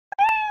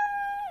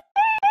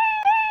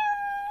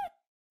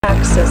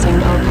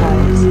Processing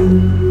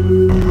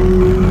archives.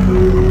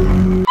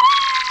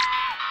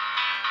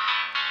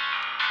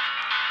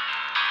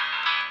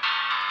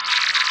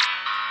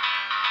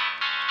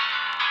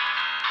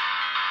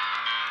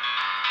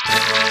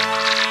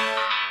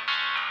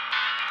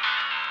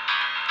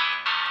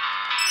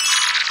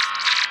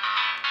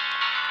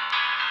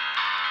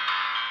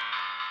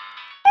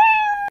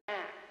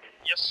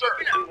 Yes, sir.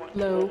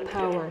 Low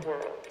power.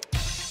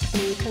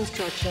 New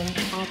construction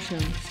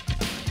options.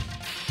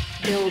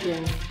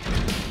 Building.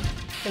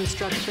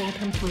 Construction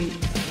complete.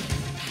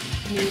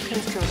 New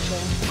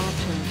construction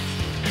options.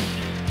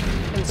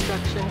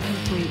 Construction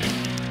complete.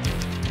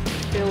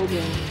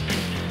 Building.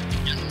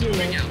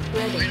 Unit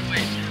ready.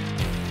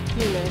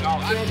 Unit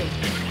ready.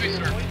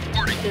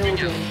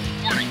 Building.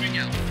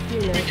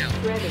 Unit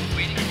ready.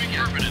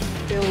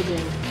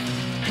 Building.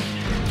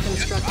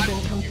 Construction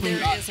complete.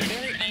 There is a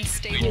very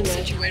unstable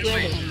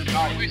situation on the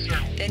ground.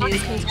 That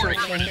is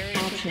Construction very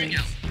options.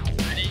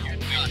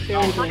 quickly.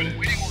 Building.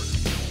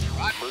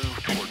 Move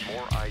toward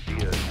more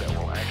ideas that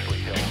will actually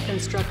help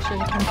Construction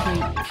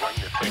complete. bring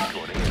this thing to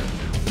an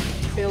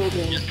end.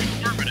 Building.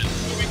 Building.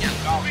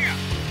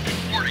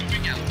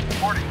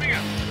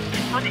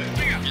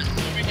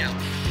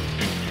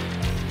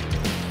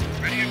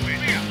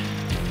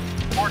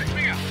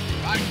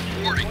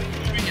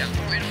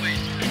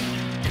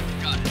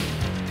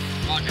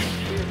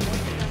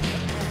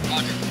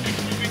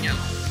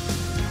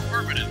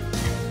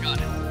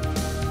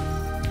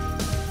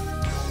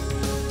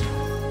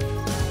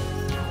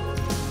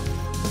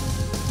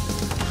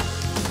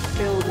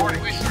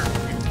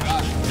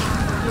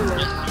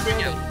 Unit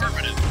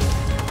ready.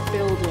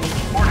 Building.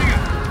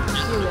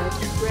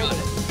 Unit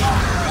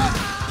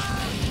ready.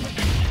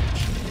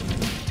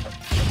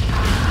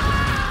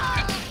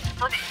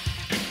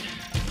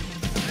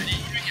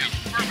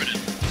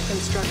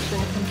 Construction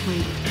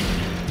complete.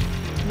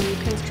 New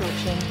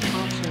construction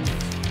options.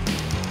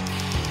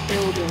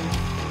 Building.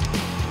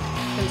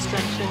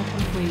 Construction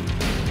complete.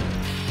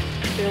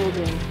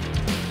 Building.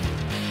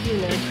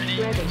 Unit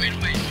ready.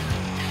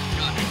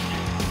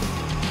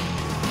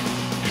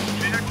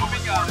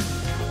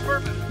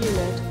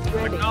 Unit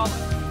ready.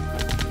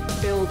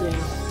 Building.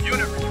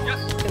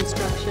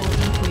 Construction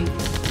complete.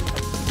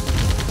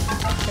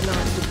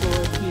 Cannot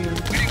deploy here.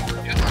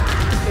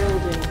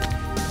 Building.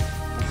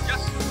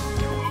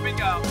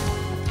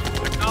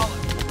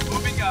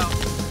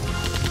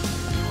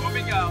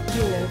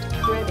 Unit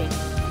ready.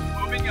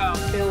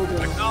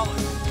 Building.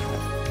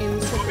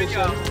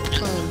 Insufficient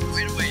funds.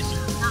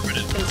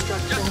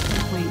 Construction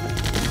complete.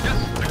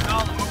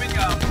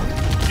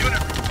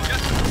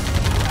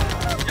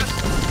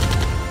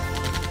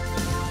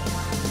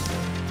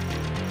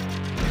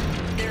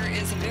 There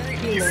is a very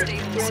Unit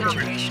unstable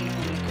ready. situation on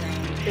the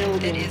ground that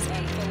Building. is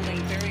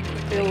unfolding very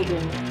quickly.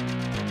 Building.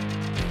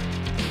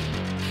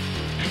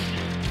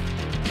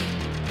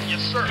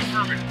 Yes, sir.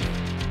 Affirmative.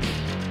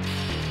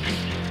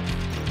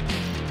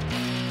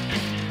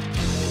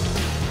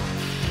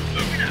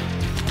 Moving out.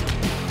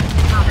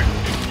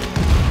 Affirmative.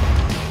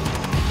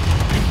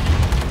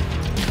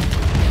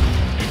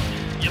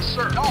 Yes,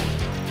 sir. No.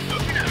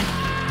 Moving out.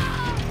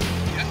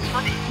 Yes,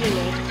 affirmative.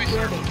 Unit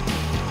ready.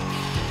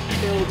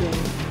 Building.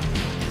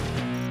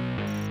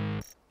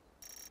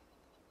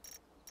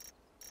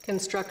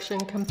 Construction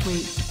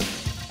complete.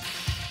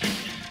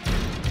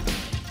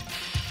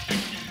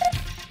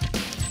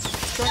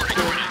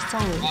 Structure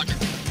solid. Roger.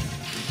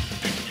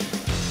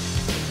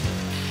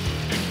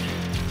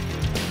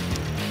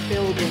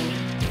 Building.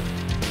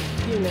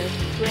 Unit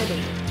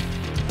ready.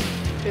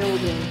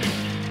 Building.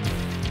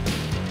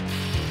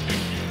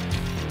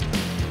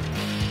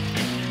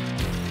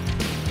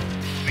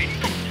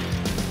 Waiting.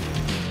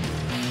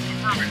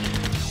 Affirmative.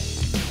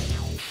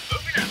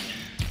 Moving out.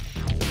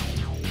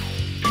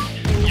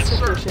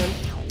 Insufficient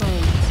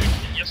funds.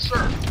 Yes,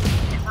 sir.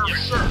 Affirmative.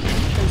 Yes, sir.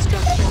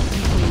 Construction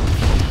complete.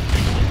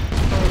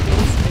 Our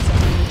base is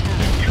under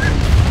attack. Unit.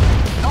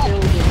 No.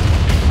 Building.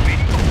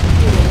 Waiting.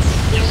 Unit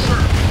Yes, sir.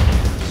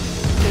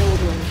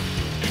 building.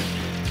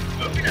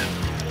 Moving out.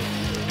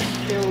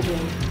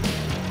 Building.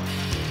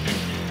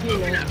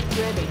 Unit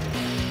ready.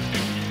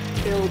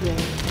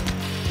 Building.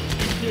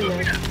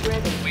 Unit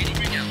ready. Waiting.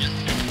 Yes.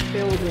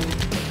 Building.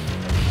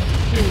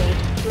 Unit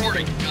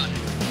Reporting. ready. Got it.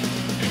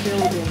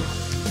 Building.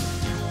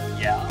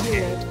 Yeah.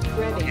 Unit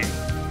ready. Okay.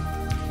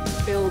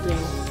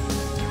 Building.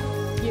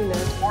 Unit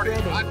Reporting.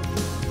 ready. Roger.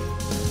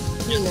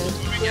 Unit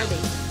Moving out. ready.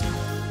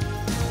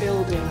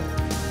 Building.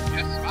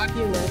 Yes, roger.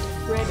 Unit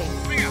ready.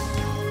 Moving out.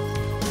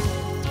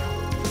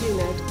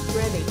 Unit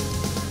ready.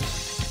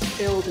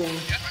 Building.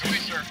 Yes, away,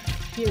 sir.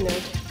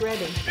 Unit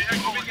ready.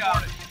 Moving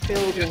out.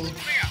 Building. Yes,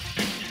 moving out.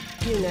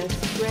 Unit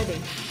ready.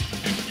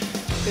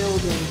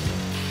 Building.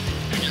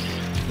 Yes,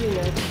 sir.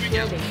 Unit Moving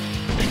out. ready.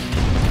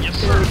 Yes,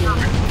 sir. Building.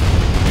 Perfect.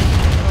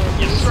 Our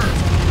Yes, base sir. is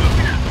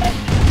Moving out.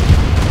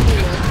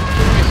 Unit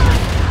Away, sir.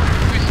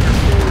 Away, sir.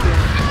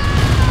 building.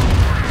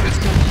 Yes,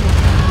 Construction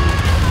complete.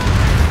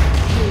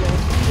 Unit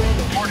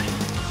ready. reporting.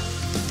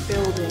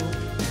 Building.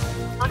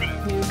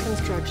 Affirmative. New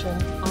construction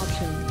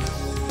options.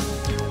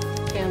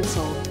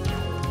 Cancel.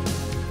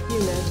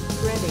 Unit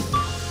ready.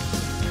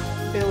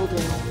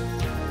 Building.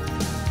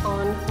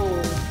 On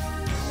hold.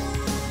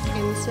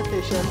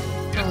 Insufficient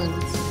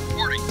funds.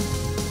 Reporting.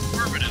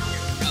 Affirmative.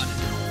 Got it.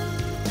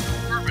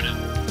 Affirmative.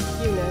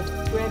 Unit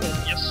ready.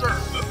 Yes, sir.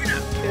 Moving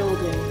out.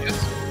 Building. Yes.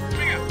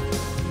 Moving out.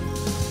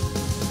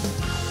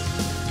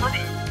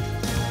 Affirmative.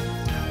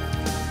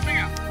 Moving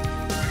out.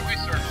 Right away,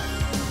 sir.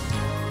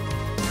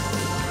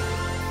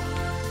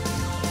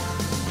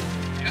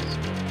 Yes.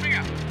 Moving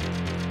out.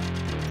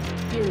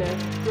 Unit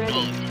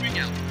ready. Moving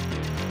out.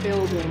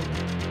 Building.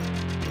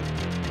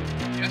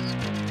 Yes.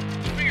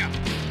 Moving out.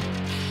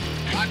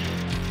 Got it.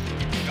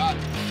 Got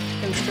it.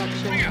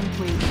 Construction Yeah.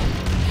 complete.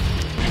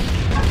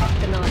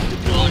 Cannot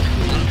deploy Not a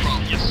fleet.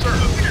 problem. Yes, sir.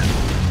 Moving out.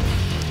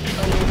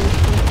 Unable to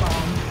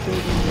confirm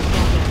building the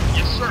progress.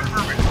 Yes, sir.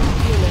 Affirmative.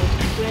 Unit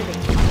ready.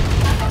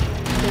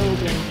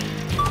 Building.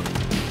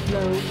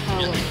 Low Yes,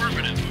 power.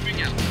 affirmative. Moving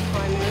out.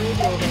 Primary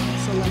building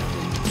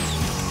selected.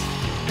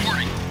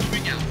 Reporting.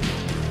 Moving out.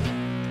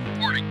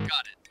 Reporting.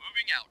 Got it.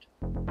 Moving out.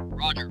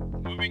 Roger.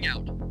 Moving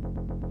out.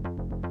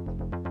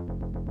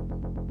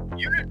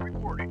 Unit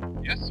reporting.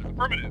 Yes, sir.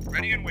 Affirmative.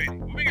 Ready and waiting.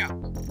 Moving out.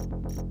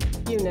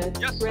 Unit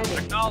Yes, sir. ready.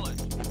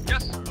 Acknowledged.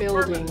 Yes, sir.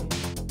 Building.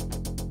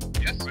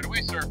 Affirmative. Yes, right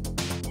away, sir.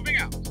 Moving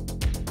out.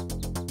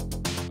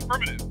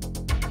 Affirmative.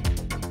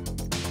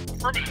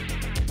 Affirmative.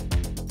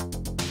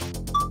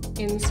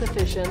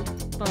 Insufficient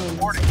funds.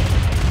 Reporting.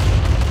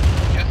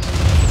 Yes.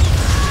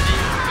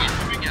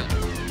 Moving out.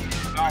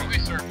 Right away,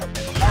 sir.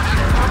 Reporting.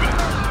 Affirmative.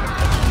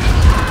 Yes,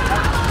 sir.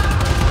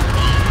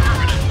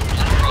 Affirmative.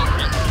 On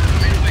progress.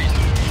 Right away,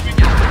 sir. Moving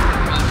out.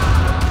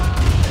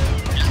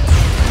 Yes,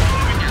 sir.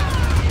 Moving out.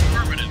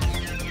 Affirmative.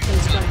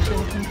 Construction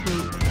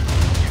complete.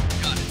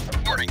 Got it.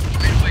 Reporting.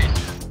 Right away,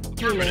 sir.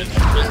 Unit Affirmative.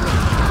 ready.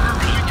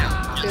 Moving out.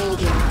 Yes,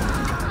 Building.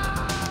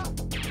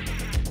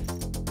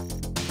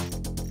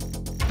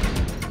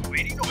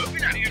 waiting.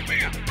 Moving out.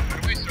 Moving out.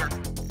 Right away, sir.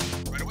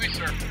 Right away,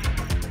 sir.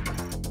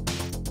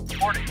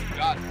 Reporting.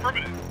 Got it.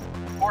 Affirmative.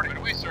 Reporting. Right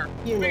away, sir.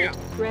 Moving Unit out.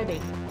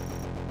 ready.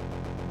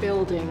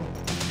 Building.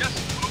 Yes,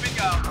 moving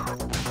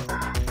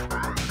out.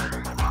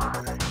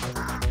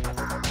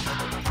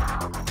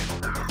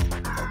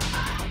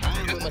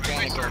 I'm a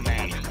mechanical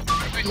man.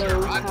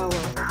 Low power.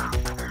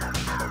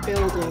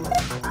 Building.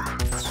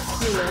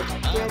 Unit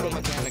I'm a ready.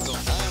 mechanical.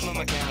 I'm a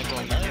mechanical.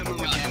 I'm a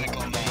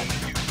mechanical man.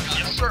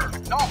 Yes, sir.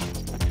 Acknowledged.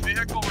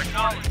 Vehicle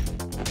acknowledged.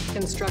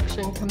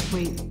 Construction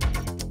complete.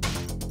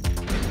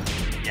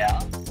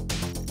 Yeah.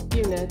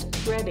 Unit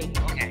ready.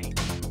 Okay.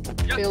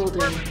 Yes,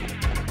 Building.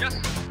 affirmative. Yes.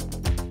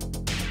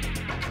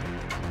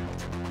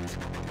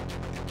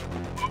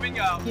 Moving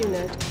out.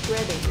 Unit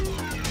ready.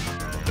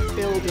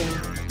 Building.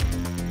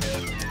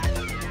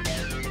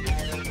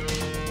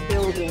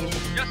 Building.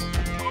 Yes,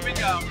 moving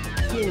out.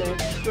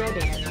 Unit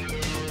ready.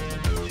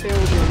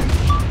 Building.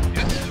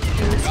 Yes.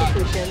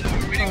 Insufficient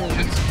Waiting. Yes.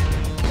 funds.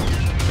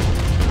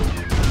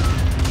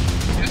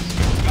 Yes.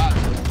 Got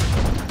it.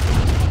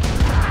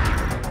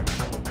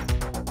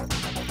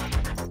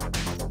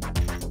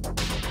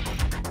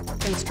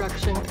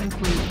 Construction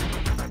complete.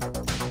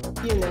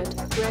 Unit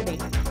ready.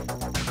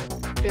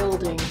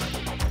 Building.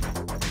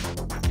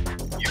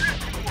 Unit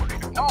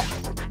reporting.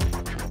 Acknowledged.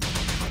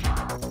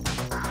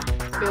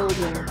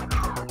 Building.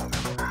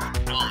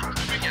 Acknowledged.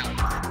 Moving out.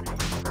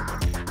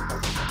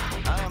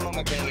 I'm a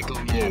mechanical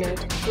man. Unit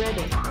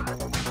ready.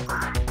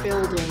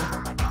 Building.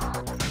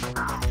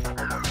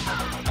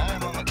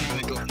 I'm a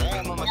mechanical.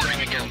 I'm a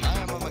mechanical.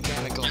 I'm a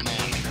mechanical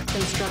man.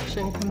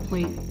 Construction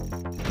complete.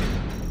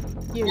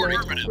 Reporting. Unit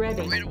Affirmative.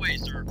 ready. Right away,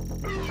 sir.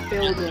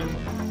 Building.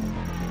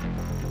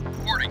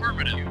 Reporting.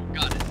 Affirmative.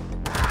 Got it.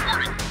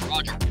 Reporting.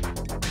 Roger.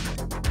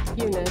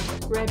 Unit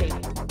ready.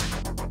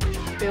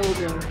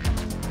 Building.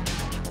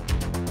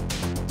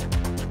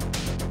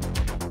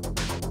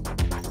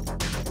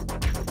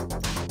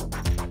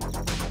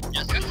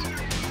 Yes, yes.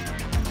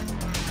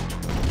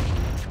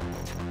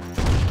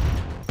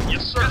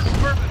 Yes, sir. Yes,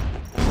 affirmative.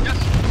 Yes.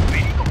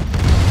 Waiting.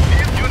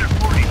 Unit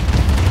reporting.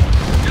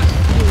 Yes.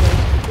 Unit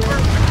ready.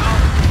 Affirmative.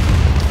 Acknowledged.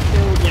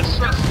 Building. Yes,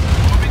 sir.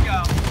 Moving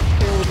out.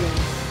 Building.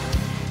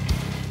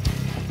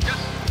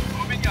 Yes.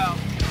 Moving out.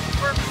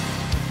 Affirmative.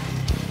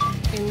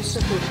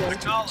 Insufficient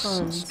Acknowledged.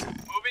 funds.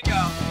 Moving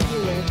out.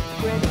 Unit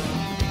ready.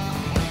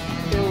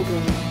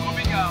 Building.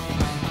 Moving out.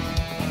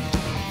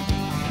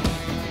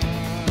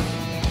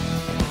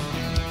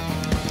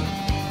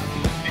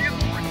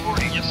 Vehicle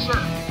reporting. Yes, sir.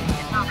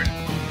 Affirmative.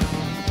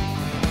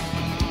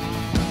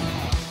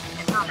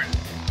 Affirmative.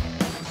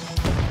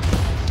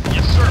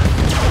 Yes, sir.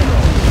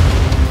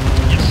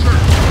 Yes, sir.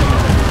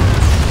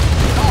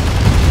 No.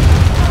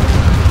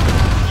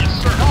 Yes,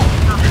 sir. No.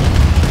 Affirmative.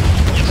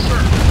 Yes, sir.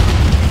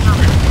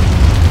 Affirmative.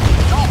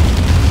 No.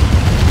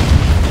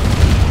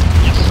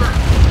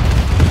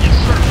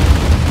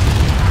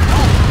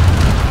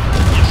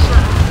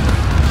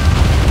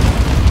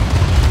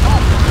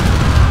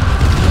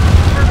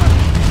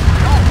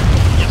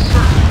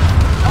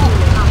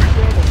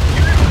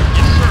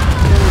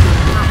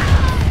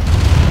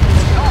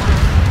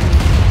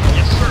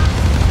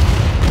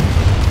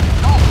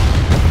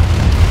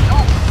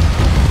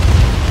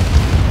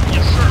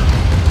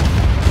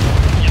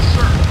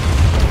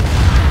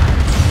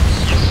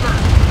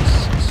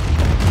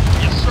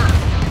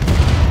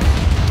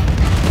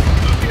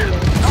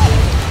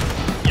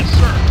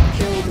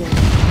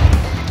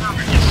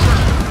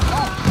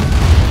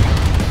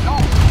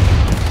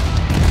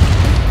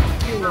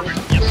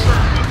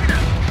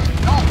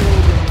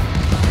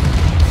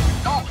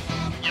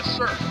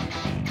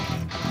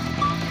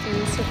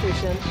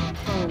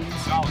 Phones.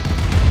 Solid.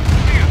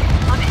 Clear.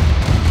 On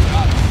it.